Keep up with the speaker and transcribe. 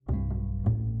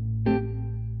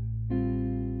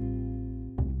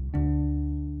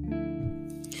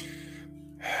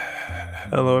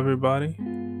Hello, everybody,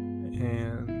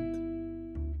 and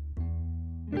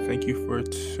thank you for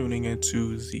tuning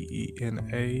into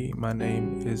ZENA. My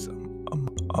name is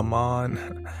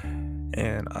Aman,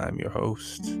 and I'm your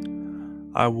host.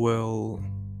 I will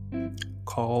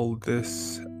call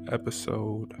this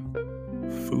episode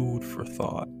Food for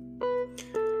Thought,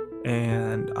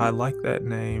 and I like that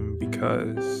name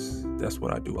because that's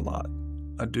what I do a lot.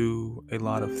 I do a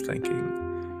lot of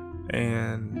thinking,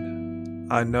 and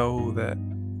I know that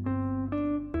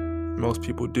most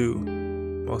people do.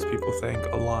 Most people think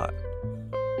a lot.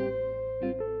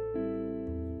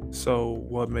 So,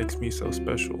 what makes me so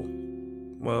special?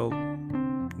 Well,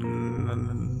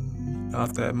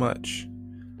 not that much.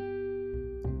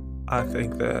 I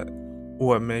think that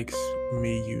what makes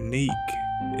me unique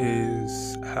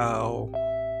is how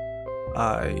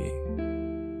I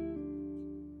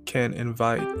can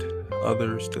invite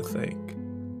others to think.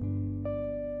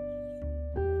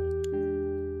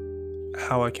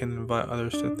 How I can invite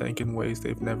others to think in ways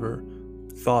they've never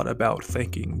thought about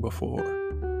thinking before.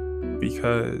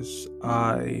 Because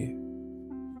I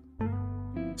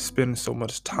spend so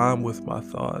much time with my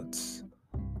thoughts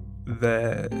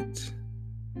that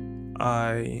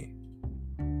I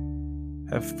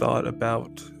have thought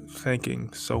about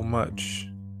thinking so much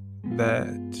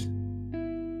that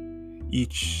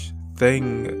each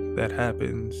thing that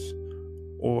happens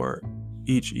or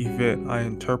each event I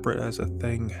interpret as a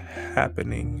thing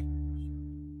happening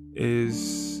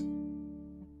is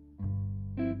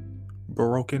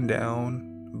broken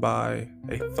down by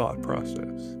a thought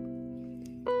process.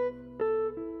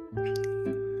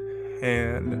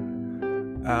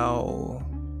 And I'll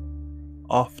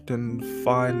often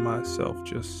find myself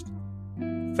just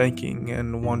thinking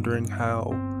and wondering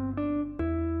how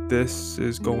this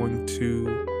is going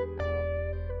to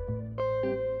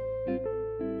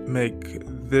make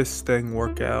this thing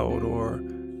work out, or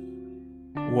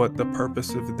what the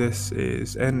purpose of this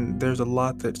is. And there's a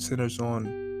lot that centers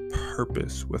on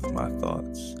purpose with my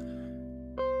thoughts,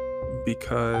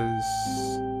 because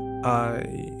I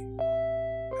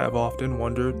have often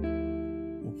wondered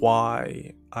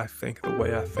why I think the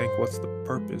way I think. What's the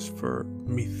purpose for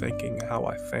me thinking how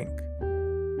I think?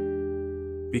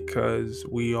 Because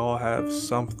we all have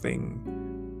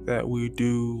something that we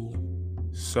do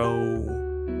so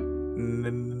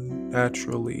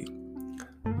naturally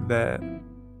that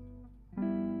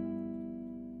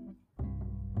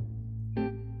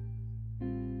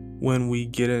when we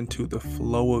get into the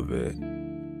flow of it,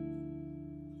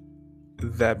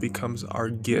 that becomes our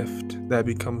gift. That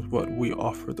becomes what we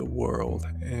offer the world.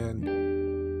 And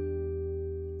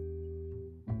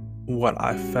what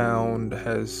I found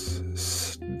has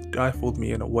stifled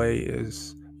me in a way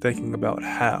is thinking about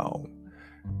how,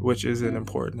 which isn't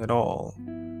important at all.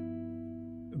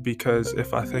 Because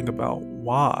if I think about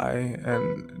why,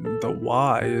 and the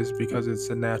why is because it's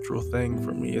a natural thing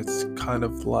for me, it's kind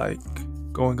of like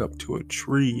going up to a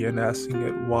tree and asking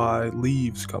it why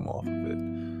leaves come off of it.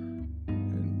 And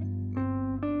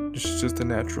it's just a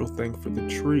natural thing for the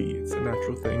tree. It's a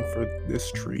natural thing for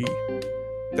this tree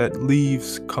that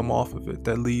leaves come off of it,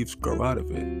 that leaves grow out of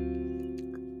it.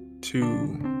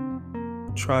 To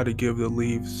try to give the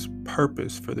leaves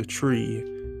purpose for the tree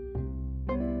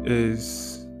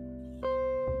is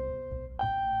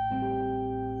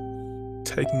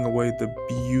taking away the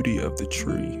beauty of the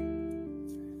tree.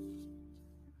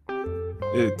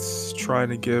 It's trying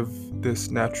to give this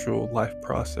natural life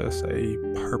process a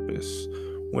purpose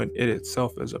when it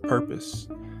itself is a purpose.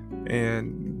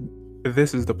 And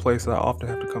this is the place that I often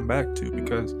have to come back to,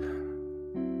 because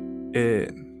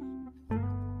it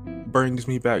brings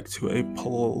me back to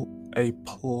a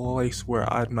place where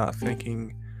I'm not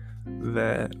thinking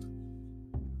that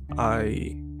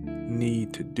I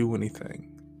need to do anything.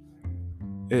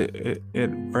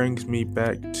 It brings me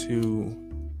back to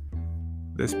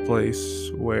this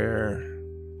place where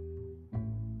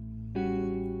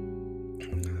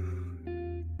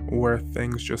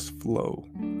things just flow,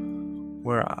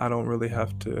 where I don't really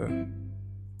have to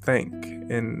think.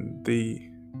 In the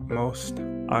most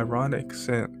ironic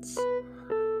sense,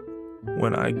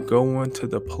 when I go into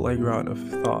the playground of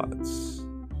thoughts,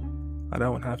 I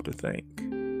don't have to think.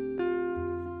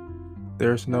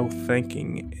 There's no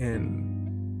thinking in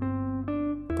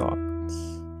thoughts.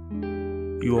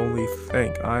 You only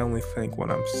think. I only think when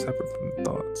I'm separate from the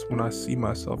thoughts. When I see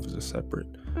myself as a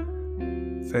separate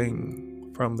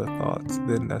thing from the thoughts,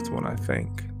 then that's when I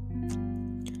think.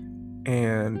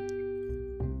 And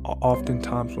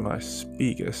oftentimes when I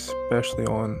speak, especially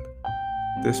on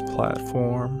this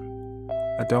platform,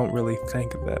 I don't really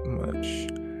think that much.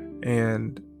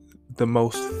 And the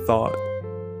most thought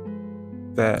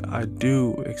that I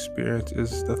do experience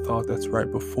is the thought that's right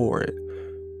before it.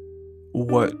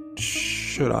 What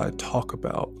should I talk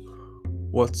about?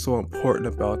 What's so important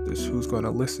about this? Who's going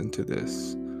to listen to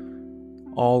this?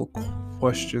 All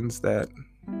questions that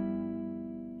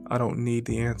I don't need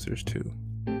the answers to.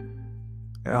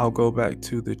 And I'll go back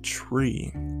to the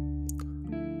tree.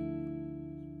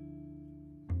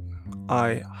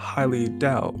 I highly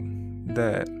doubt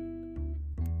that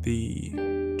the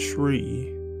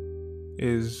tree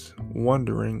is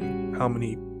wondering how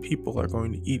many people are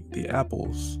going to eat the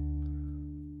apples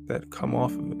that come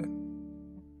off of it.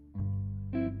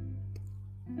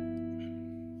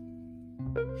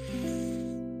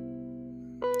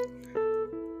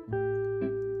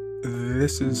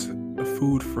 This is a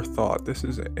food for thought. This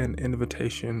is an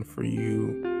invitation for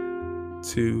you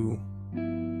to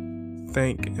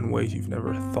think in ways you've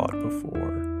never thought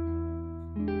before,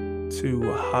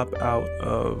 to hop out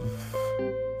of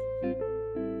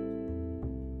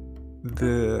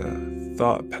the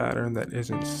thought pattern that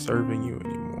isn't serving you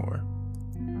anymore.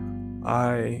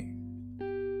 I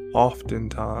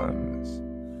oftentimes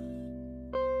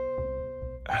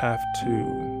have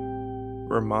to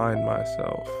remind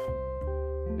myself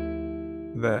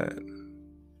that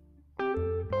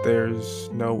there's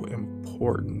no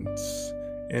importance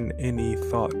in any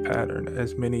thought pattern.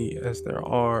 As many as there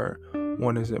are,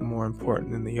 one isn't more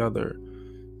important than the other.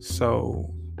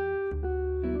 So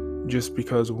just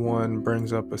because one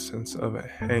brings up a sense of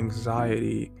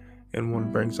anxiety and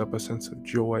one brings up a sense of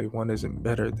joy, one isn't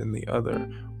better than the other.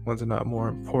 One's not more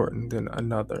important than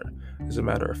another. As a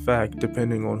matter of fact,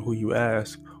 depending on who you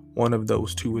ask, one of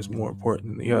those two is more important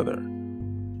than the other.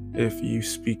 If you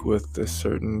speak with a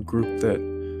certain group that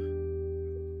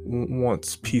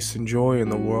wants peace and joy in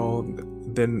the world,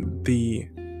 then the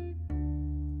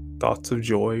thoughts of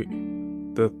joy,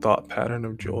 the thought pattern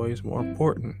of joy is more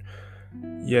important.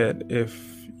 Yet,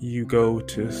 if you go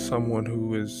to someone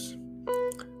who is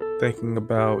thinking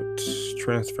about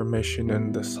transformation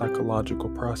and the psychological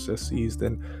processes,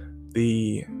 then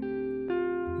the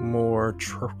more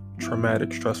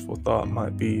traumatic, stressful thought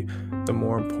might be the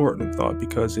more important thought,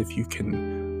 because if you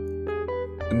can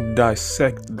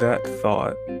dissect that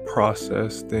thought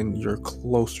process, then you're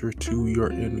closer to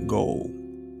your end goal.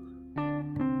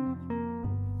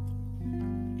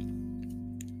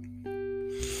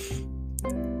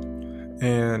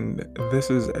 And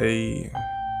this is a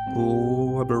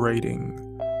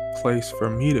liberating place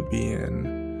for me to be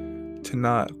in, to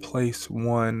not place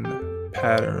one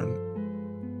pattern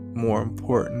more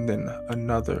important than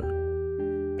another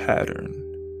pattern,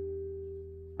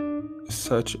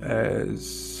 such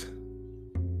as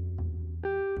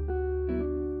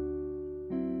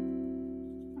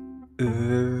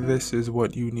this is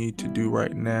what you need to do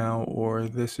right now, or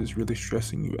this is really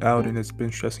stressing you out and it's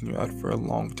been stressing you out for a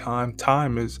long time.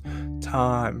 Time is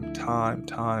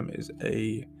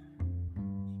a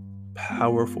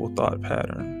powerful thought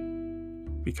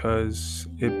pattern, because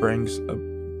it brings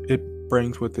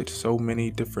with it so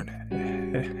many different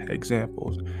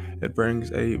examples. It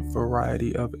brings a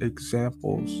variety of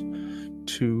examples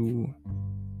to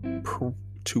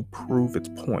prove its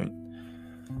point.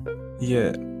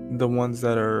 Yet the ones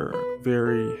that are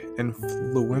very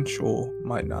influential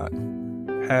might not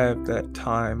have that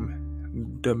time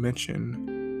dimension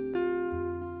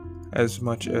as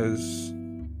much as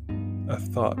a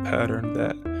thought pattern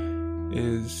that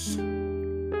is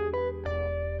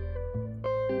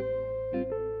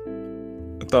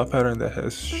a thought pattern that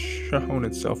has shown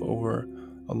itself over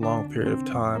a long period of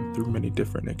time through many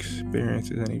different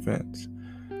experiences and events.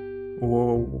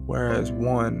 Whereas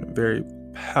one very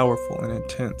powerful and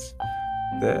intense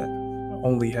that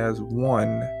only has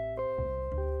one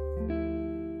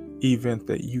event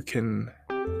that you can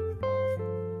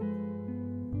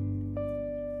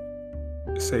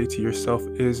say to yourself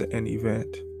is an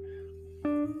event,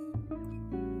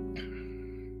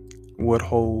 would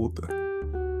hold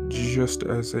just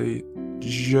as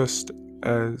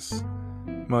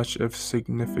much of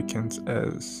significance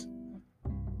as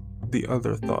the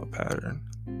other thought pattern.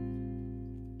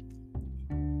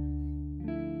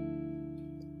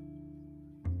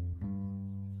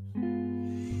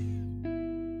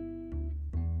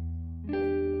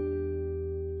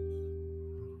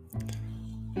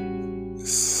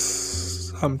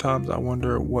 Sometimes I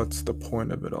wonder what's the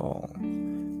point of it all.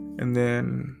 And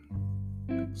then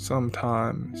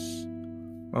sometimes,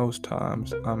 most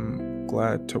times, I'm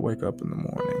glad to wake up in the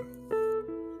morning.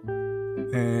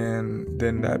 And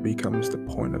then that becomes the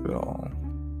point of it all.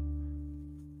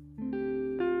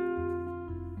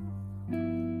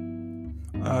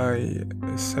 I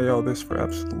say all this for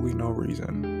absolutely no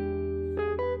reason.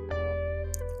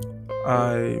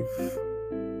 I've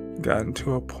gotten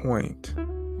to a point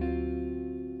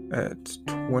at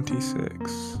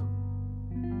 26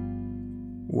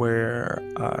 where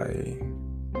I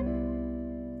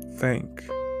think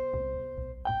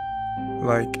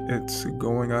like it's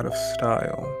going out of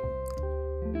style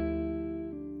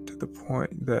to the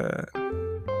point that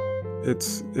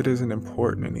it isn't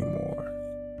important anymore.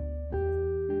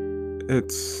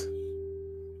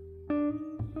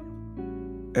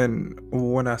 And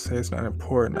when I say it's not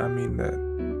important, I mean that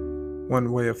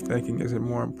one way of thinking isn't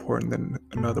more important than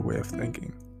another way of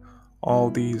thinking. All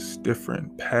these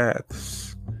different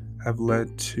paths have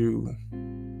led to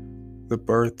the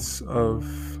births of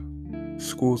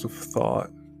schools of thought,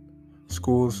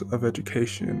 schools of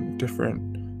education,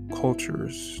 different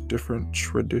cultures, different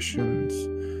traditions,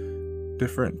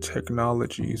 different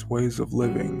technologies, ways of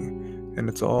living, and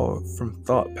it's all from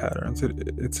thought patterns.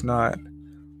 It's not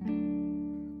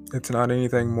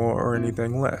anything more or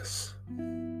anything less.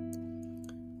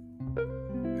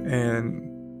 And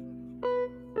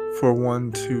for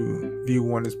one to view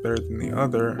one as better than the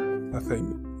other, I think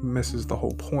misses the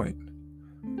whole point.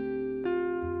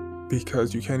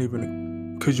 Because you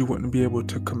wouldn't be able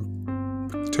to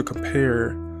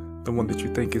compare the one that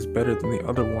you think is better than the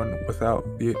other one without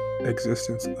the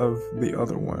existence of the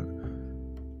other one.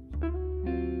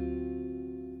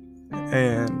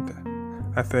 And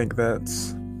I think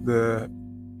that's the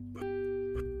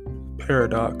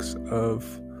paradox of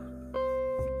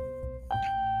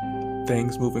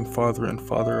things moving farther and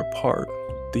farther apart,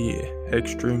 the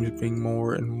extremes being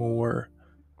more and more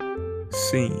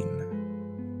seen,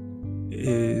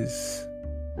 is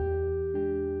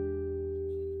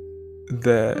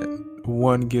that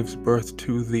one gives birth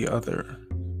to the other,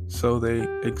 so they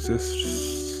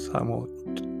exist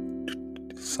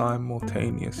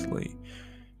simultaneously.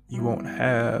 You won't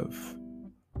have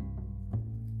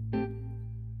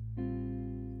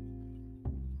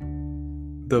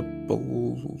the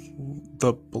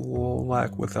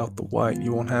black without the white.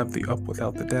 You won't have the up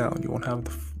without the down. You won't have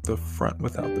the front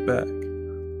without the back.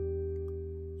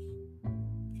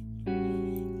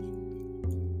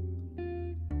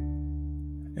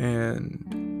 And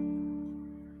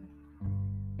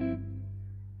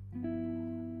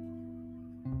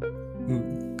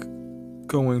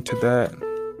going to that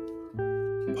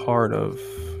part of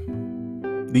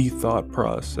the thought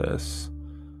process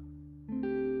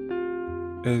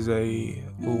is a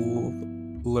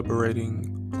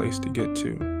liberating place to get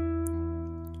to,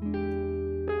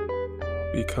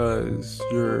 because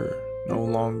you're no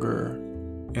longer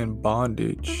in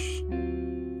bondage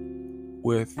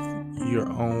with your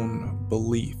own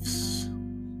beliefs.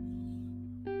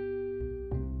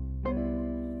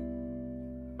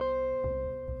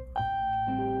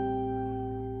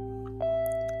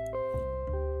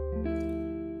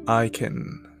 I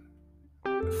can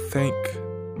think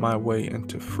my way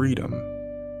into freedom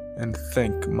and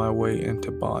think my way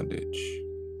into bondage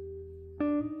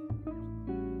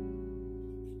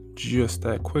just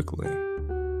that quickly.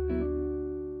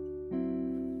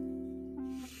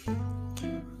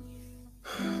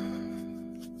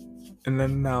 And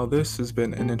then now this has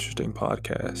been an interesting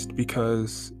podcast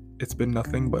because it's been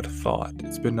nothing but thought.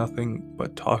 It's been nothing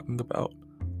but talking about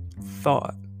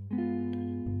thought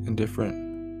and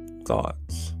different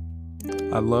thoughts.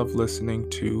 I love listening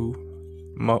to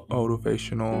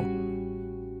motivational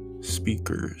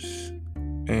speakers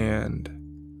and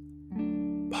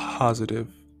positive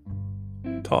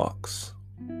talks,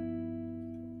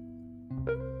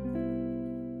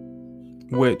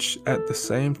 which at the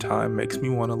same time makes me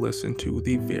want to listen to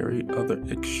the very other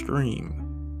extreme.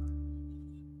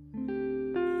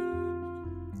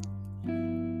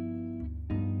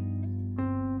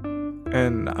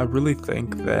 And I really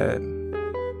think that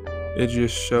it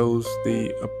just shows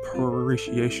the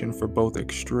appreciation for both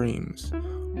extremes.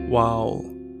 While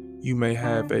you may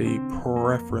have a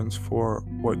preference for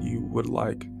what you would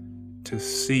like to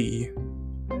see,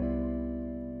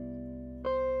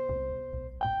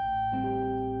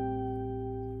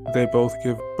 they both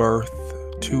give birth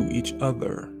to each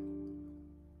other.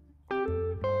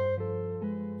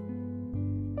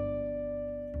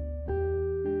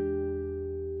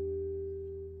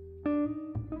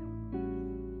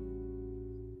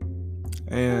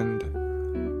 And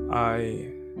I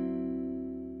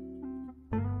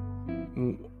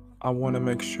want to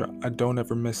make sure I don't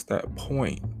ever miss that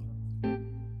point,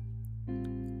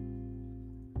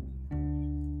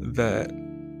 that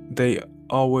they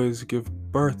always give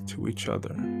birth to each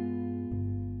other.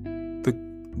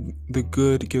 The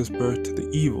good gives birth to the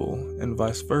evil and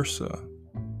vice versa.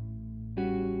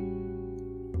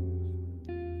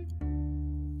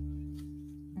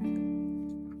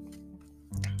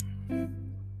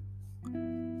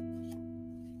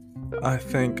 I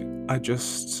think I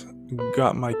just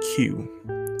got my cue.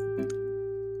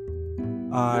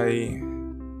 I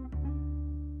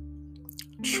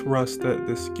trust that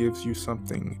this gives you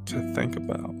something to think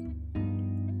about.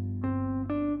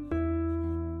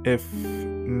 If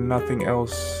nothing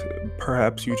else,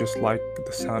 perhaps you just like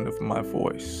the sound of my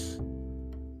voice,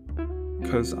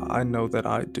 because I know that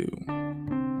I do.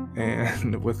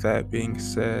 And with that being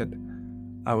said,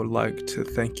 I would like to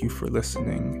thank you for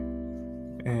listening,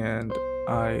 and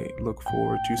I look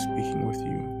forward to speaking with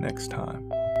you next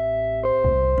time.